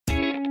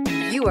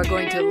You are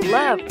going to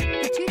love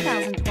the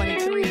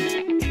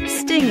 2023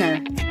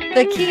 Stinger.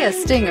 The Kia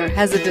Stinger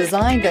has a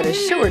design that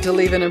is sure to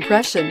leave an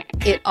impression.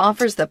 It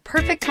offers the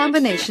perfect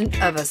combination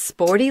of a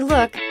sporty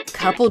look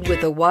coupled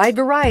with a wide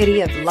variety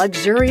of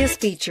luxurious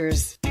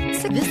features.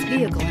 This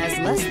vehicle has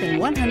less than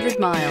 100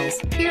 miles.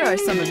 Here are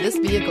some of this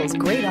vehicle's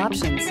great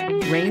options: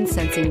 rain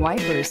sensing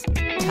wipers,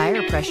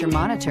 tire pressure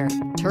monitor,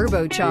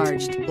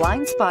 turbocharged,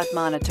 blind spot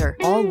monitor,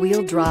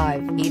 all-wheel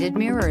drive, heated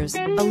mirrors,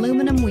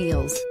 aluminum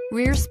wheels,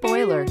 rear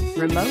spoiler,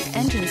 remote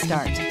engine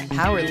start,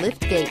 power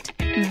lift gate.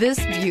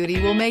 This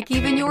beauty will make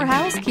even your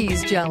house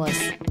keys jealous.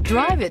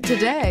 Drive it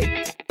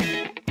today.